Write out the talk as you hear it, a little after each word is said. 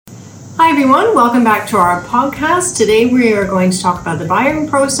everyone, welcome back to our podcast. Today we are going to talk about the buying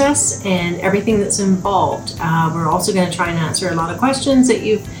process and everything that's involved. We're also going to try and answer a lot of questions that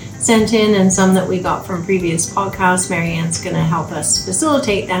you've sent in and some that we got from previous podcasts. Marianne's going to help us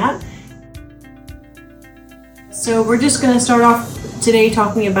facilitate that. So we're just going to start off today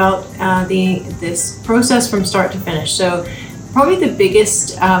talking about this process from start to finish. So probably the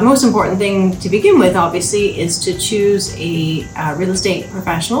biggest, most important thing to begin with, obviously, is to choose a real estate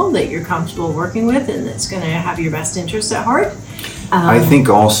professional that you're comfortable working with and that's going to have your best interests at heart. I think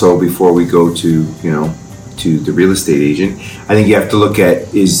also before we go to the real estate agent, I think you have to look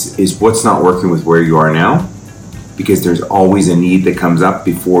at is what's not working with where you are now, because there's always a need that comes up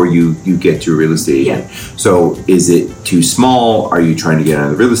before you get to a real estate agent. Yeah. So is it too small? Are you trying to get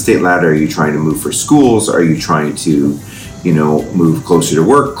on the real estate ladder? Are you trying to move for schools? Are you trying to move closer to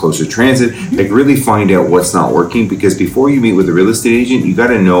work, closer to transit, like really find out what's not working, because before you meet with a real estate agent, you got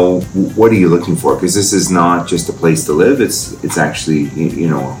to know what are you looking for, because this is not just a place to live, it's actually, a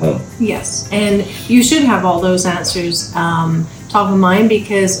home. Yes, and you should have all those answers top of mind,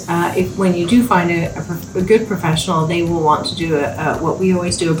 because when you do find a good professional, they will want to do what we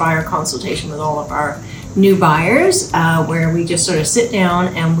always do, a buyer consultation with all of our new buyers, where we just sort of sit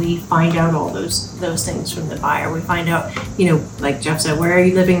down and we find out all those things from the buyer. We find out, like Jeff said, where are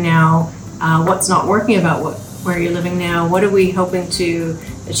you living now? What's not working about where you're living now? What are we hoping to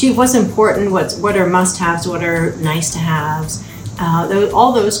achieve? What's important? What are must-haves? What are nice-to-haves?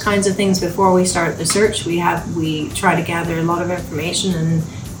 All those kinds of things before we start the search. We try to gather a lot of information and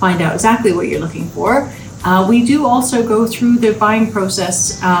find out exactly what you're looking for. We do also go through the buying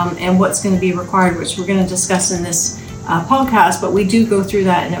process and what's going to be required, which we're going to discuss in this podcast, but we do go through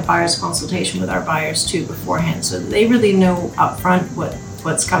that in a buyer's consultation with our buyers too beforehand, so that they really know upfront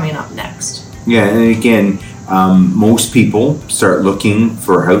what's coming up next. Yeah, and again, most people start looking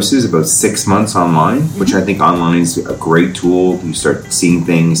for houses about 6 months online, which I think online is a great tool. You start seeing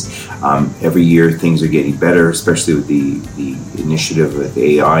things every year. Things are getting better, especially with the initiative with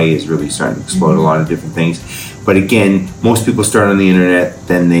AI is really starting to explode a lot of different things. But again, most people start on the internet,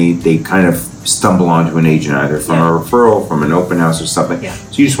 then they kind of stumble onto an agent, either from a referral, from an open house or something. Yeah.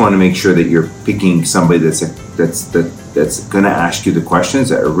 So you just want to make sure that you're picking somebody that's going to ask you the questions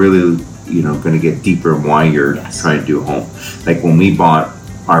that are really going to get deeper in why you're trying to do a home. Like when we bought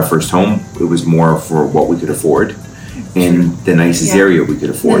our first home, it was more for what we could afford and the nicest area we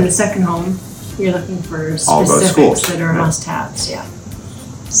could afford. And the second home, you're looking for specifics that are must-haves. Yeah.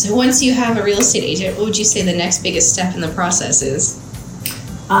 So once you have a real estate agent, what would you say the next biggest step in the process is?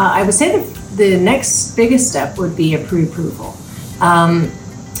 I would say the next biggest step would be a pre-approval.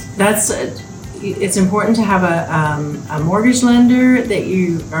 It's important to have a mortgage lender that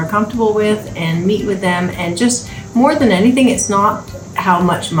you are comfortable with and meet with them. And just more than anything, it's not how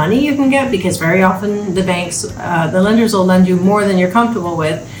much money you can get, because very often the banks, the lenders will lend you more than you're comfortable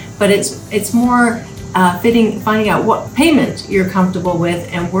with. But it's more finding out what payment you're comfortable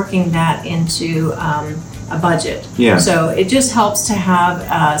with and working that into a budget. Yeah. So it just helps to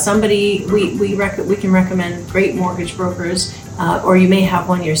have somebody. We can recommend great mortgage brokers. Or you may have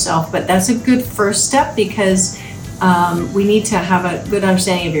one yourself, but that's a good first step, because we need to have a good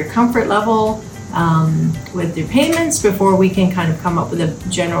understanding of your comfort level with your payments before we can kind of come up with a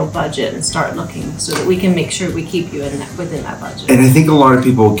general budget and start looking, so that we can make sure we keep you within that budget. And I think a lot of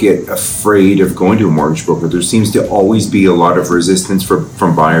people get afraid of going to a mortgage broker. There seems to always be a lot of resistance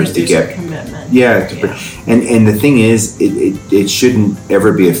from buyers to get commitment. Yeah, and the thing is, it shouldn't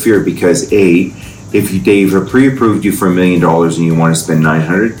ever be a fear, because if they've pre-approved you for $1 million and you want to spend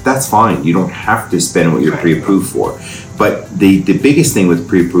 $900, that's fine. You don't have to spend what you're pre-approved for. But the biggest thing with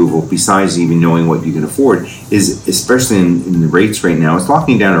pre-approval, besides even knowing what you can afford, is, especially in the rates right now, is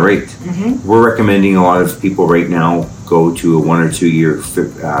locking down a rate. Mm-hmm. We're recommending a lot of people right now go to a 1 or 2 year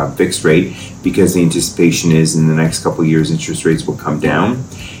fixed rate, because the anticipation is in the next couple of years interest rates will come down.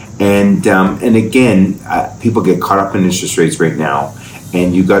 And again, people get caught up in interest rates right now.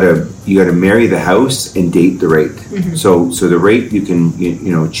 And you gotta marry the house and date the rate. Mm-hmm. So the rate you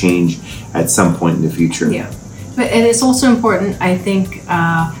can change at some point in the future. Yeah, and it's also important, I think,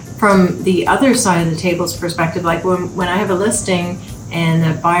 from the other side of the table's perspective. Like when I have a listing and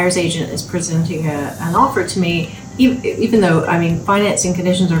the buyer's agent is presenting an offer to me, even though financing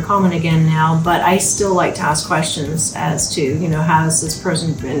conditions are common again now, but I still like to ask questions as to has this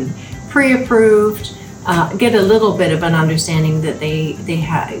person been pre-approved. Get a little bit of an understanding that they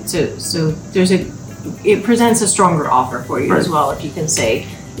have. So it presents a stronger offer for you as well, if you can say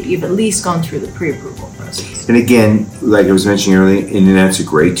that you've at least gone through the pre-approval process. And again, like I was mentioning earlier, and that's a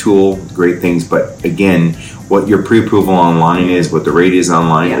great tool, great things. But again, what your pre-approval online is, what the rate is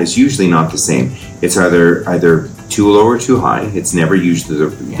online, Yeah. is usually not the same. It's either too low or too high. It's never usually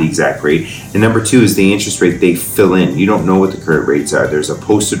the exact rate. And number two is the interest rate they fill in. You don't know what the current rates are. There's a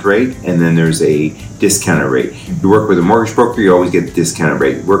posted rate and then there's a discounted rate. You work with a mortgage broker, you always get the discounted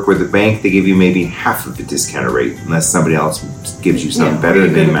rate. Work with a bank, they give you maybe half of the discounted rate unless somebody else gives you something better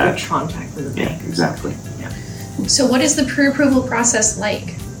and they match. Contact with the bank. Yeah, exactly. So what is the pre-approval process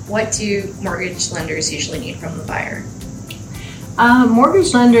like? What do mortgage lenders usually need from the buyer?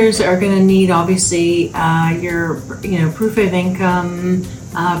 Mortgage lenders are going to need obviously your proof of income,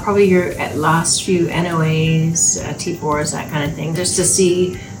 probably your last few NOAs, T4s, that kind of thing, just to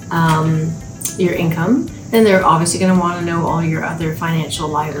see your income. Then they're obviously going to want to know all your other financial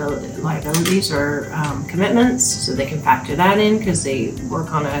liabilities or commitments, so they can factor that in because they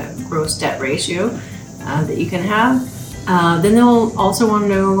work on a gross debt ratio that you can have. Then they'll also want to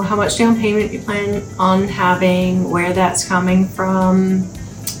know how much down payment you plan on having, where that's coming from.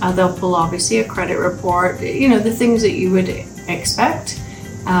 They'll pull obviously a credit report, the things that you would expect.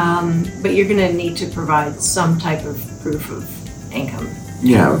 But you're going to need to provide some type of proof of income.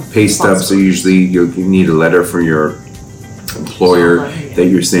 Yeah, pay stubs. So usually you need a letter from your employer that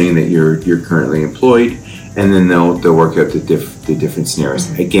you're saying that you're currently employed, and then they'll work out the different scenarios.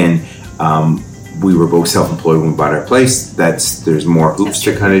 Mm-hmm. Again, we were both self-employed when we bought our place. There's more hoops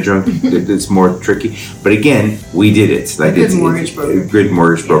to kind of jump. It's more tricky. But again, we did it. Like good mortgage broker. A good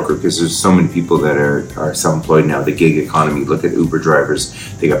mortgage broker, because there's so many people that are self-employed now. The gig economy. Look at Uber drivers.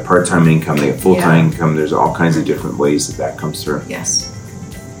 They got part-time income. They got full-time income. There's all kinds of different ways that comes through. Yes.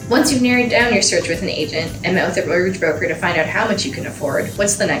 Once you've narrowed down your search with an agent and met with a mortgage broker to find out how much you can afford,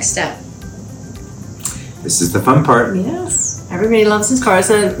 what's the next step? This is the fun part. Yes. Everybody loves his car.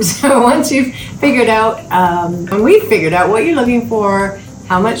 So once you've figured out, when we've figured out what you're looking for,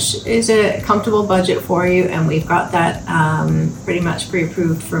 how much is a comfortable budget for you, and we've got that pretty much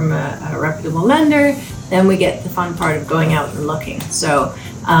pre-approved from a reputable lender, then we get the fun part of going out and looking. So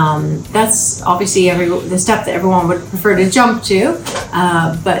that's obviously the step that everyone would prefer to jump to,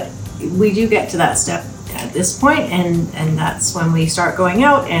 but we do get to that step at this point, and that's when we start going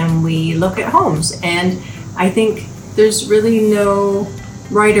out and we look at homes. And I think there's really no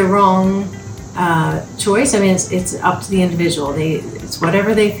right or wrong choice. I mean, it's up to the individual. It's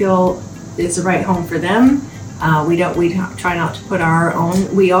whatever they feel is the right home for them. We try not to put our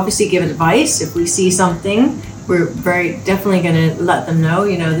own. We obviously give advice if we see something. We're very definitely going to let them know.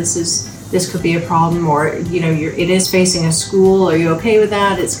 This could be a problem, or it is facing a school. Are you okay with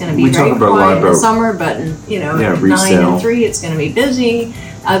that? It's going to be very quiet in the summer, but at 9 and 3, it's going to be busy.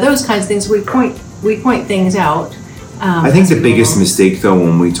 Those kinds of things. We point things out. I think the biggest mistake, though,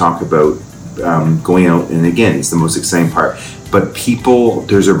 when we talk about going out, and again, it's the most exciting part, but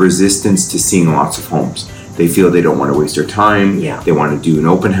there's a resistance to seeing lots of homes. They feel they don't want to waste their time. Yeah. They want to do an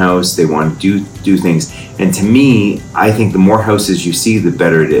open house. They want to do things. And to me, I think the more houses you see, the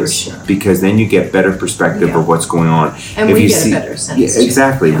better it is. For sure. Because then you get better perspective of what's going on. And if we you get see, a better sense. Yeah,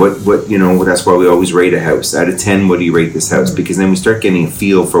 exactly. Yeah. What that's why we always rate a house. Out of 10, what do you rate this house? Mm-hmm. Because then we start getting a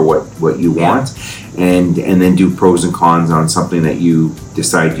feel for what you want, and then do pros and cons on something that you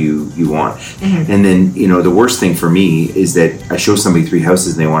decide you want. Mm-hmm. And then, the worst thing for me is that I show somebody 3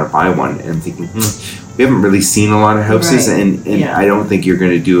 houses and they want to buy one, and I'm thinking, we haven't really seen a lot of houses, right. and I don't think you're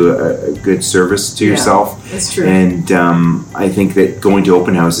going to do a good service to yourself. That's true. And I think that going to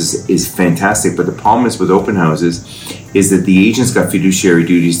open houses is fantastic, but the problem is with open houses is that the agent's got fiduciary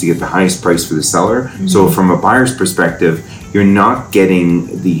duties to get the highest price for the seller. Mm-hmm. So from a buyer's perspective, you're not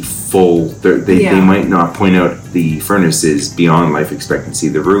getting the full. They might not point out the furnace is beyond life expectancy.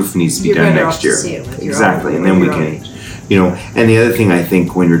 The roof needs to be done next year. Exactly, and then we can, And the other thing I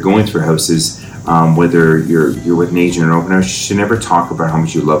think when you're going through houses, whether you're with an agent or an open house, you should never talk about how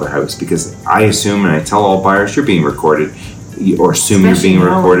much you love a house, because I assume, and I tell all buyers, you're being recorded, or assume especially you're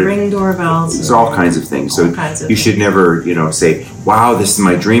being recorded. Ring doorbells. There's all kinds of things. So you should never, say, "Wow, this is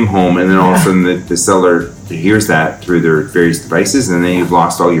my dream home," and then all of a sudden the seller hears that through their various devices, and then you've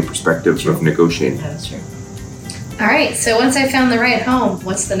lost all your perspective of negotiating. That's true. All right. So once I found the right home,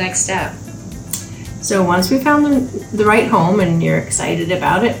 what's the next step? So once we found the right home and you're excited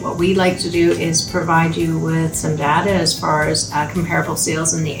about it, what we like to do is provide you with some data as far as comparable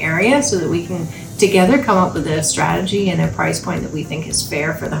sales in the area, so that we can together come up with a strategy and a price point that we think is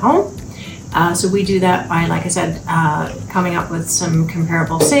fair for the home. So we do that by, like I said, coming up with some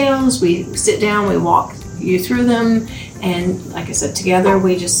comparable sales. We sit down, we walk you through them, and like I said, together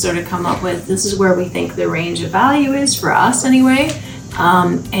we just sort of come up with, this is where we think the range of value is for us anyway,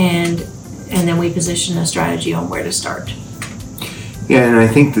 and then we position a strategy on where to start. Yeah, and I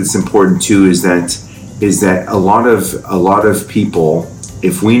think that's important too, is that is that a lot of people,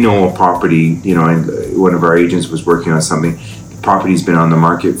 if we know a property, and one of our agents was working on something, the property's been on the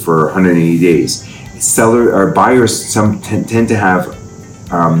market for 180 days. Buyers tend to have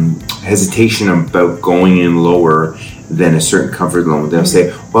hesitation about going in lower than a certain comfort zone. They'll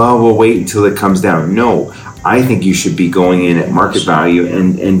say, well, we'll wait until it comes down. No, I think you should be going in at market value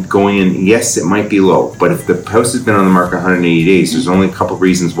and going in, yes, it might be low, but if the house has been on the market 180 days, there's only a couple of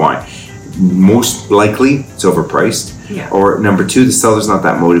reasons why. Most likely, it's overpriced. Yeah. Or number two, the seller's not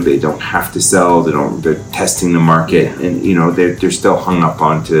that motivated. They don't have to sell. They're testing the market, and they're still hung up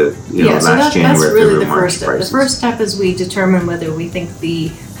onto last January. That's really the March first step. prices. The first step is we determine whether we think the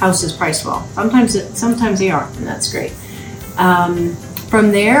house is priced well. Sometimes they are, and that's great.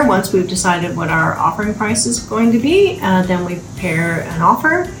 From there, once we've decided what our offering price is going to be, then we prepare an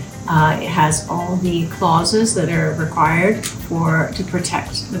offer. It has all the clauses that are required to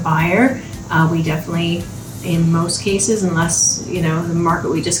protect the buyer. We definitely, in most cases, unless the market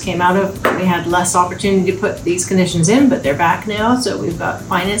we just came out of, we had less opportunity to put these conditions in, but they're back now. So we've got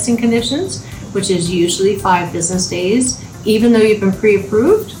financing conditions, which is usually 5 business days. Even though you've been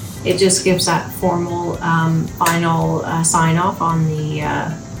pre-approved, it just gives that formal final sign off on the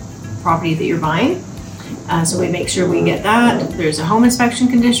property that you're buying. So we make sure we get that. There's a home inspection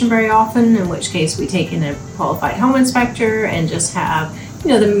condition very often, in which case we take in a qualified home inspector and just have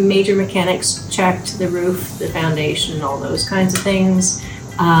the major mechanics checked, the roof, the foundation, all those kinds of things.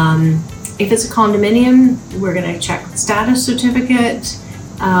 If it's a condominium, we're going to check the status certificate.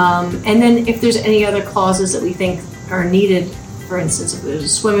 And then if there's any other clauses that we think are needed, for instance, if there's a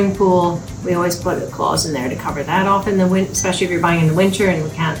swimming pool, we always put a clause in there to cover that off in the winter, especially if you're buying in the winter and we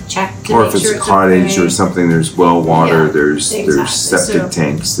can't check to or make if it's sure a cottage okay. or something, there's well water, Yeah, there's exactly. septic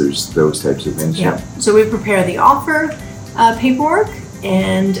tanks, there's those types of things. Yeah. So we prepare the offer paperwork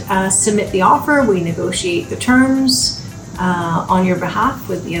and submit the offer. We negotiate the terms on your behalf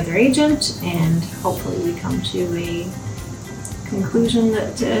with the other agent, and hopefully we come to a conclusion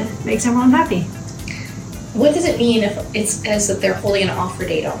that makes everyone happy. What does it mean if it says that they're holding an offer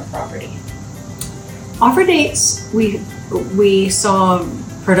date on the property? Offer dates we saw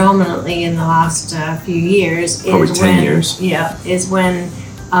predominantly in the last few years. Probably 10 years. Yeah, is when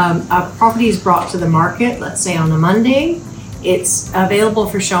a property is brought to the market, let's say on a Monday. It's available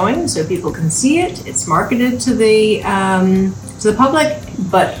for showing, so people can see it. It's marketed to the public,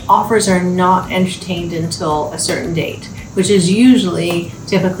 but offers are not entertained until a certain date, which is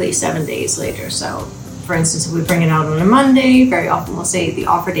typically 7 days later. So, for instance, if we bring it out on a Monday, very often we'll say the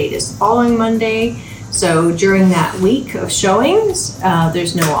offer date is the following Monday. So during that week of showings,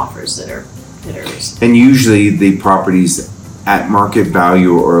 there's no offers that are. And usually the properties at market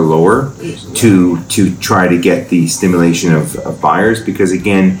value or lower to try to get the stimulation of buyers, because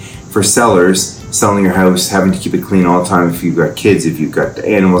again, for sellers, selling your house, having to keep it clean all the time, if you've got kids, if you've got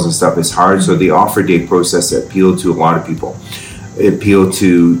animals and stuff, is hard. So the offer date process appealed to a lot of people. It appealed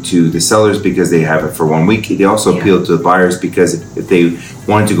to the sellers because they have it for 1 week. They also appealed to the buyers because if they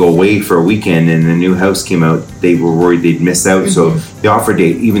wanted to go away for a weekend and the new house came out, they were worried they'd miss out. So the offer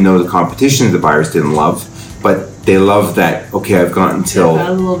date, even though the competition the buyers didn't love, but they love that, okay, I've got until a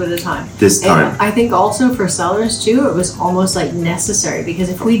little bit of time. This time. And I think also for sellers too, it was almost like necessary, because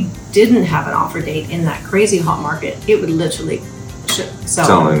if we didn't have an offer date in that crazy hot market, it would literally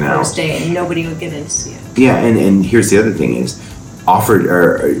sell on the first day and nobody would get in to see it. Yeah, and here's the other thing is,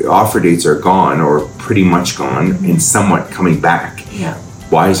 offer dates are gone or pretty much gone and somewhat coming back. Yeah.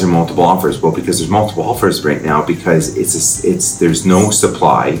 Why is there multiple offers? Well, because there's multiple offers right now because there's no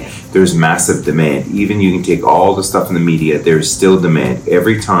supply, there's massive demand. Even you can take all the stuff in the media, there's still demand.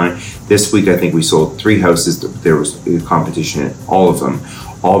 Every time, this week I think we sold 3 houses, there was competition in all of them,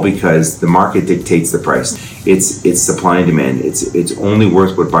 all because the market dictates the price. It's supply and demand. It's only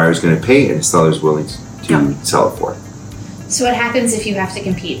worth what buyer's going to pay and the seller's willing to sell it for. So what happens if you have to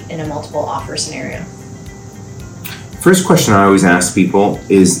compete in a multiple offer scenario? First question I always ask people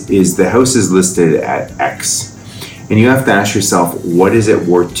is the house is listed at X, and you have to ask yourself, what is it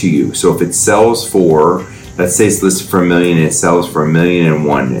worth to you? So if it sells for, let's say it's listed for $1 million and it sells for $1.1 million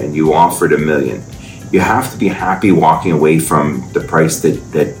and you offered $1 million, you have to be happy walking away from the price that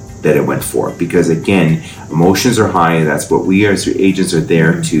it went for, because again, emotions are high, and that's what we as agents are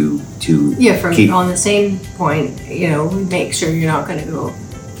there to keep. On the same point, we make sure you're not going to go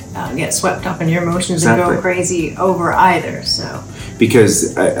get swept up in your emotions and go crazy over either. So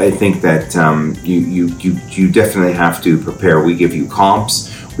because I think that you definitely have to prepare. We give you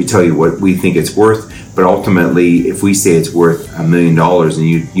comps, We tell you what we think it's worth, but ultimately, if we say it's worth $1 million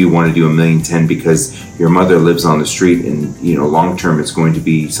and you want to do $1,010,000 because your mother lives on the street, and long term it's going to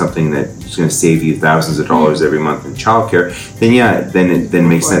be something that's going to save you thousands of dollars every month in childcare, then it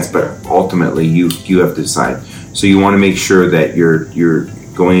makes sense. But ultimately, you have to decide. So you want to make sure that you're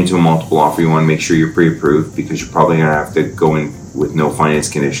going into a multiple offer. You want to make sure you're pre-approved, because you're probably going to have to go in with no finance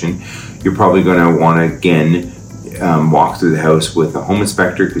condition. You're probably going to want to again walk through the house with a home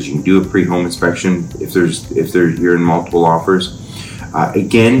inspector, because you can do a pre-home inspection if you're in multiple offers.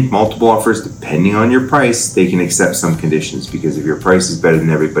 Again, multiple offers, depending on your price, they can accept some conditions, because if your price is better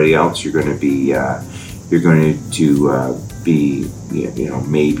than everybody else, you're going to be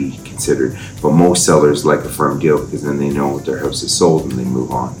maybe considered. But most sellers like a firm deal, because then they know their house is sold and they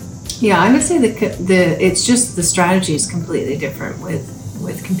move on. Yeah, I would say it's just the strategy is completely different with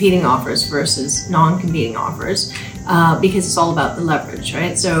competing offers versus non-competing offers, because it's all about the leverage,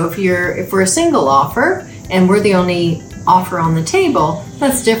 right? So if we're a single offer and we're the only offer on the table,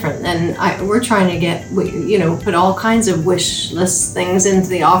 that's different. And we're trying to put all kinds of wish list things into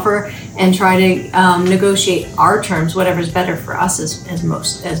the offer and try to negotiate our terms, whatever's better for us as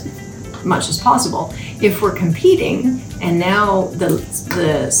much as possible. If we're competing, and now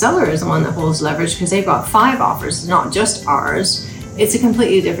the seller is the one that holds leverage because they've got 5 offers, not just ours, it's a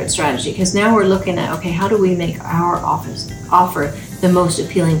completely different strategy, because now we're looking at, okay, how do we make our offer the most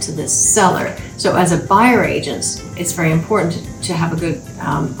appealing to this seller? So as a buyer agent, it's very important to have a good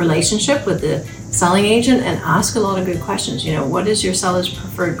relationship with the selling agent and ask a lot of good questions. What is your seller's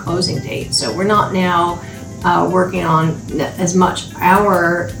preferred closing date? So we're not now working on as much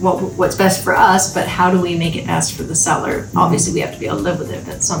what's best for us, but how do we make it best for the seller? Obviously, we have to be able to live with it.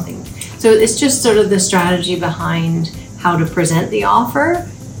 That's something. So it's just sort of the strategy behind how to present the offer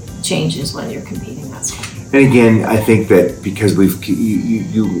changes when you're competing. That's all. And again, I think that because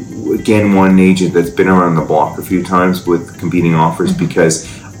you again, one agent that's been around the block a few times with competing offers, because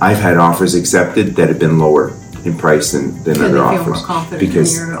I've had offers accepted that have been lower in price than other offers.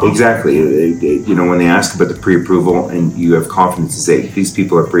 Because exactly, when they ask about the pre-approval and you have confidence to say these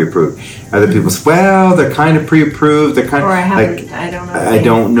people are pre-approved, other people say, well, they're kind of pre-approved. They're kind of I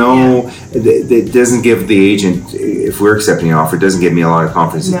don't know. Yeah. It doesn't give the agent, if we're accepting an offer, it doesn't give me a lot of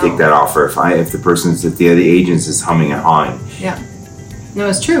confidence to take that offer if the other agent is humming and hawing. Yeah. No,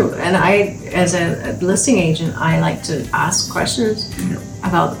 it's true. And as a listing agent, I like to ask questions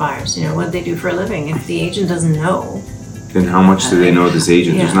about the buyers. What do they do for a living? If the agent doesn't know, then how much do they know this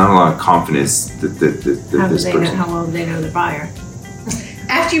agent? Yeah. There's not a lot of confidence that this person. How well do they know the buyer?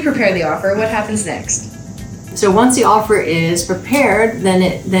 After you prepare the offer, what happens next? So once the offer is prepared,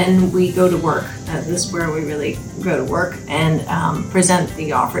 then we go to work. This is where we really go to work and present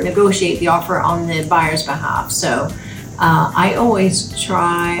the offer, negotiate the offer on the buyer's behalf. So we always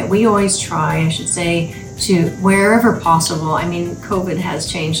try, I should say, to wherever possible. I mean, COVID has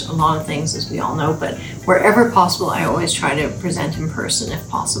changed a lot of things, as we all know, but wherever possible, I always try to present in person if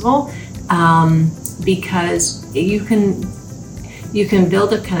possible, because you can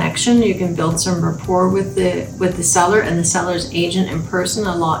build a connection, you can build some rapport with the seller and the seller's agent in person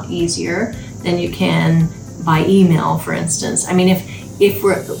a lot easier than you can by email, for instance. I mean, if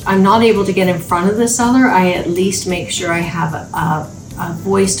I'm not able to get in front of the seller, I at least make sure I have a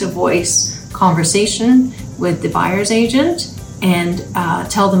voice-to-voice conversation with the buyer's agent and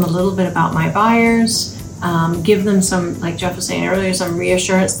tell them a little bit about my buyers, give them some, like Jeff was saying earlier, some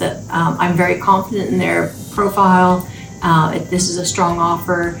reassurance that I'm very confident in their profile. This is a strong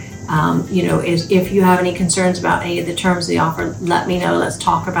offer. If you have any concerns about any of the terms of the offer, let me know. Let's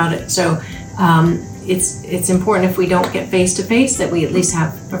talk about it. So it's important, if we don't get face-to-face, that we at least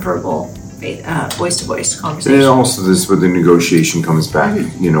have a verbal voice-to-voice conversation. And also this where the negotiation comes back.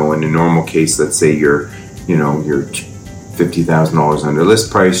 Mm-hmm. In a normal case, let's say you're $50,000 under list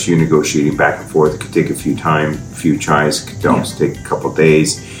price, you're negotiating back and forth. It could take a few tries, could also take a couple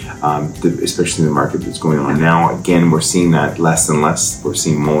days, especially in the market that's going on now. Again, we're seeing that less and less. We're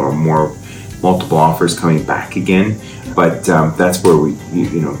seeing more and more multiple offers coming back again, but that's where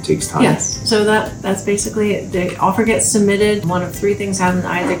it takes time. Yes, so that's basically it. The offer gets submitted. One of 3 things happen.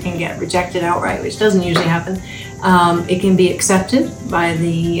 Either can get rejected outright, which doesn't usually happen. It can be accepted by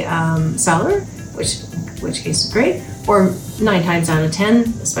the seller, which case is great, or 9 times out of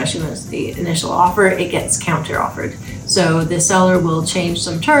 10, especially when it's the initial offer, it gets counter-offered. So the seller will change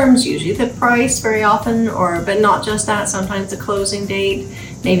some terms, usually the price very often, but not just that, sometimes the closing date,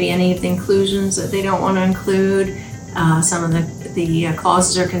 maybe any of the inclusions that they don't want to include, some of the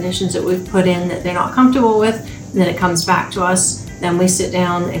clauses or conditions that we've put in that they're not comfortable with, and then it comes back to us. Then we sit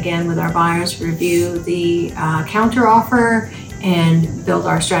down again with our buyers, review the counter offer, and build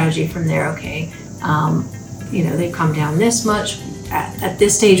our strategy from there. Okay, they've come down this much. At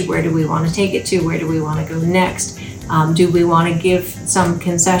this stage, where do we want to take it to? Where do we want to go next? Do we want to give some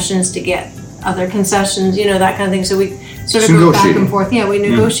concessions to get other concessions? That kind of thing. So we sort of go back and forth. Yeah, we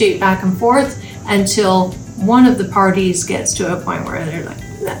negotiate back and forth until one of the parties gets to a point where they're like,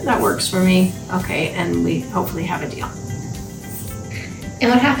 that works for me. Okay, and we hopefully have a deal. And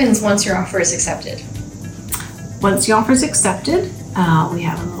what happens once your offer is accepted? Once the offer is accepted, we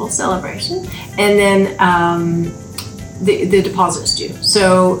have a little celebration, and then the deposit is due.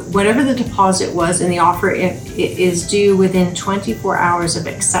 So whatever the deposit was in the offer, it is due within 24 hours of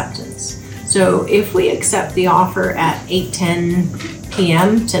acceptance. So if we accept the offer at 8:10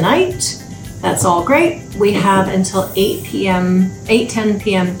 p.m. tonight, that's all great. We have until 8:10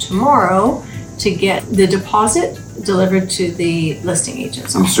 p.m. tomorrow to get the deposit delivered to the listing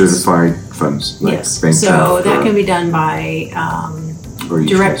agent's office. Certified funds, like yes. bank So transfer, that can be done by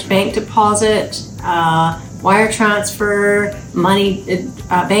direct bank deposit, wire transfer, money,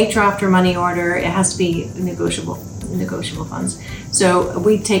 bank draft or money order. It has to be negotiable funds. So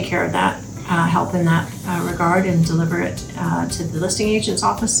we take care of that, help in that regard, and deliver it to the listing agent's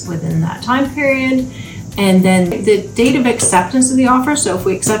office within that time period. And then the date of acceptance of the offer. So if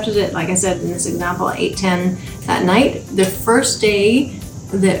we accepted it, like I said in this example, at 8:10 that night, the first day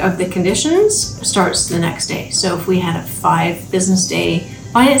of the conditions starts the next day. So if we had a 5 business day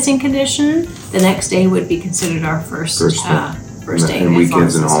financing condition, the next day would be considered our first day. And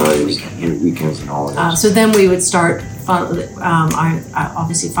weekends and holidays. Weekends and holidays. So then we would start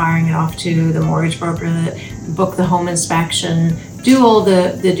obviously firing it off to the mortgage broker, book the home inspection, do all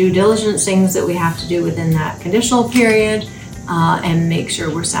the due diligence things that we have to do within that conditional period, and make sure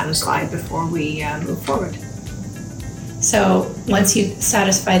we're satisfied before we move forward. So once you've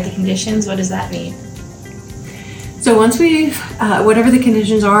satisfied the conditions, what does that mean? So once we've, whatever the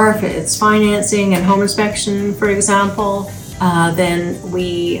conditions are, if it's financing and home inspection, for example, then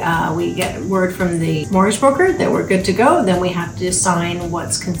we get word from the mortgage broker that we're good to go. Then we have to sign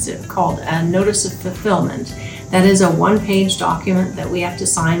what's called a notice of fulfillment. That is a 1-page document that we have to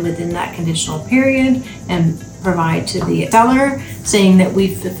sign within that conditional period and provide to the seller, saying that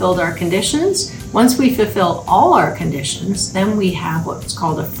we've fulfilled our conditions. Once we fulfill all our conditions, then we have what's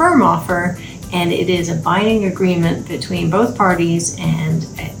called a firm offer, and it is a binding agreement between both parties, and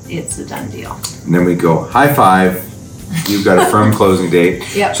it's a done deal. And then we go, high five, you've got a firm closing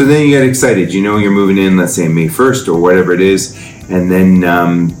date. Yep. So then you get excited. You're moving in, let's say May 1st or whatever it is, and then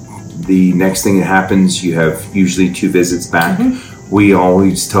the next thing that happens, you have usually 2 visits back. Mm-hmm. We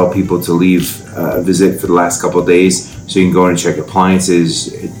always tell people to leave a visit for the last couple of days, so you can go in and check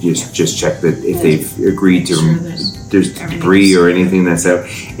appliances, just check that if they've agreed to, there's debris or anything that's out.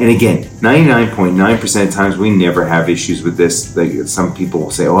 And again, 99.9% of times we never have issues with this. Like some people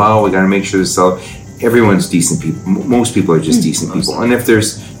will say, "Oh, we got to make sure this sell." Everyone's decent people. Most people are just decent people. And if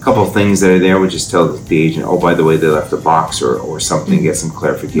there's a couple of things that are there, we just tell the agent, "Oh, by the way, they left a box or something." Get some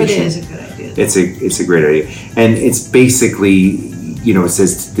clarification. But it is a good idea. It's a great idea, and it's basically. It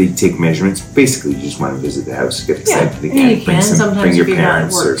says they take measurements. Basically, you just want to visit the house, get excited again, bring your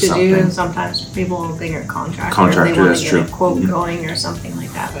parents or something. Sometimes people will bring a contractor. Contractor, if they want that's to get true. a quote going or something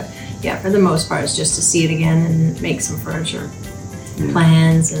like that. But yeah, for the most part, it's just to see it again and make some furniture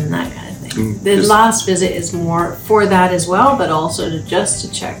plans and that kind of thing. The last visit is more for that as well, but also to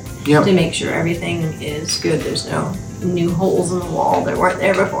check to make sure everything is good. There's no new holes in the wall that weren't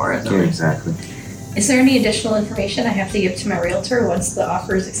there before. Yeah, exactly. Is there any additional information I have to give to my realtor once the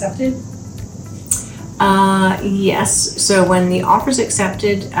offer is accepted? Yes. So when the offer is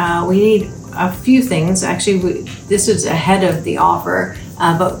accepted, we need a few things. Actually, this is ahead of the offer,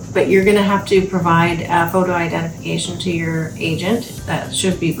 but you're going to have to provide photo identification to your agent. That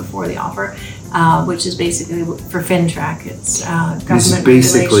should be before the offer, which is basically for FINTRAC. It's government This is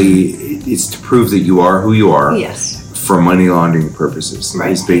basically it's to prove that you are who you are. Yes. For money laundering purposes,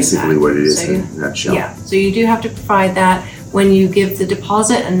 right, is basically what it is so in a nutshell. Yeah, so you do have to provide that. When you give the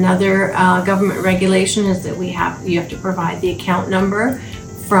deposit, another government regulation is that you have to provide the account number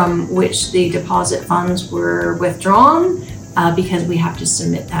from which the deposit funds were withdrawn, because we have to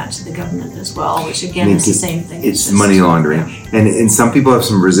submit that to the government as well, which again is the same thing. It's money laundering. Yeah. And some people have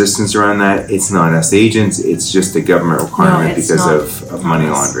some resistance around that. It's not us agents, it's just a government requirement because of money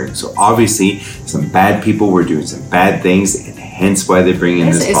laundering. So obviously some bad people were doing some bad things, and hence why they bring in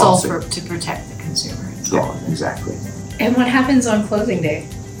this policy. It's all to protect the consumer. Exactly. And what happens on closing day?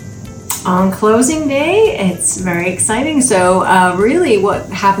 On closing day, it's very exciting. So really what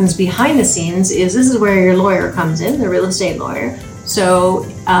happens behind the scenes is this is where your lawyer comes in, the real estate lawyer. So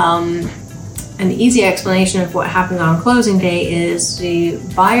an easy explanation of what happens on closing day is the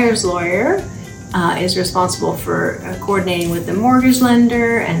buyer's lawyer is responsible for coordinating with the mortgage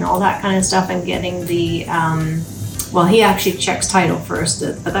lender and all that kind of stuff and getting the, well, he actually checks title first,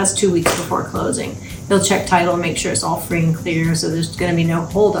 but that's 2 weeks before closing. He'll check title and make sure it's all free and clear, so there's going to be no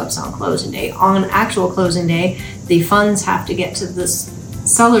holdups on closing day. On actual closing day, the funds have to get to the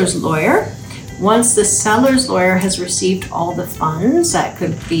seller's lawyer. Once the seller's lawyer has received all the funds, that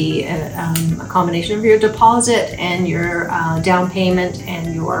could be a combination of your deposit and your down payment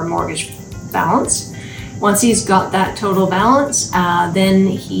and your mortgage balance. Once he's got that total balance, then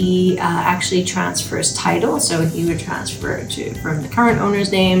he actually transfers title. So he would transfer from the current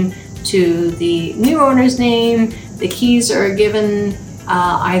owner's name to the new owner's name. The keys are given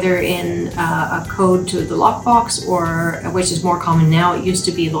either in a code to the lockbox, or which is more common now. It used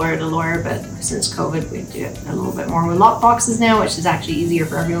to be lawyer to lawyer, but since COVID, we do it a little bit more with lockboxes now, which is actually easier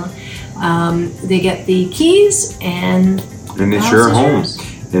for everyone. They get the keys, and it's your home.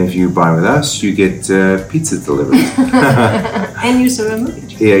 And if you buy with us, you get pizza delivered. And use of a moving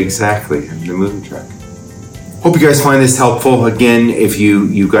truck. Yeah, exactly. And the moving truck. Hope you guys find this helpful. Again, if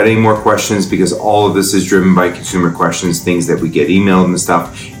you got any more questions, because all of this is driven by consumer questions, things that we get emailed and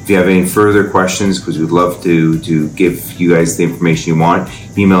stuff. If you have any further questions, because we'd love to give you guys the information you want,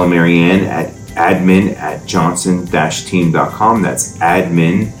 email Marianne at admin@johnson-team.com. That's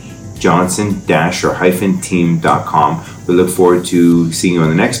admin-johnson-team.com. We look forward to seeing you on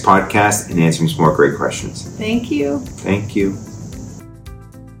the next podcast and answering some more great questions. Thank you. Thank you.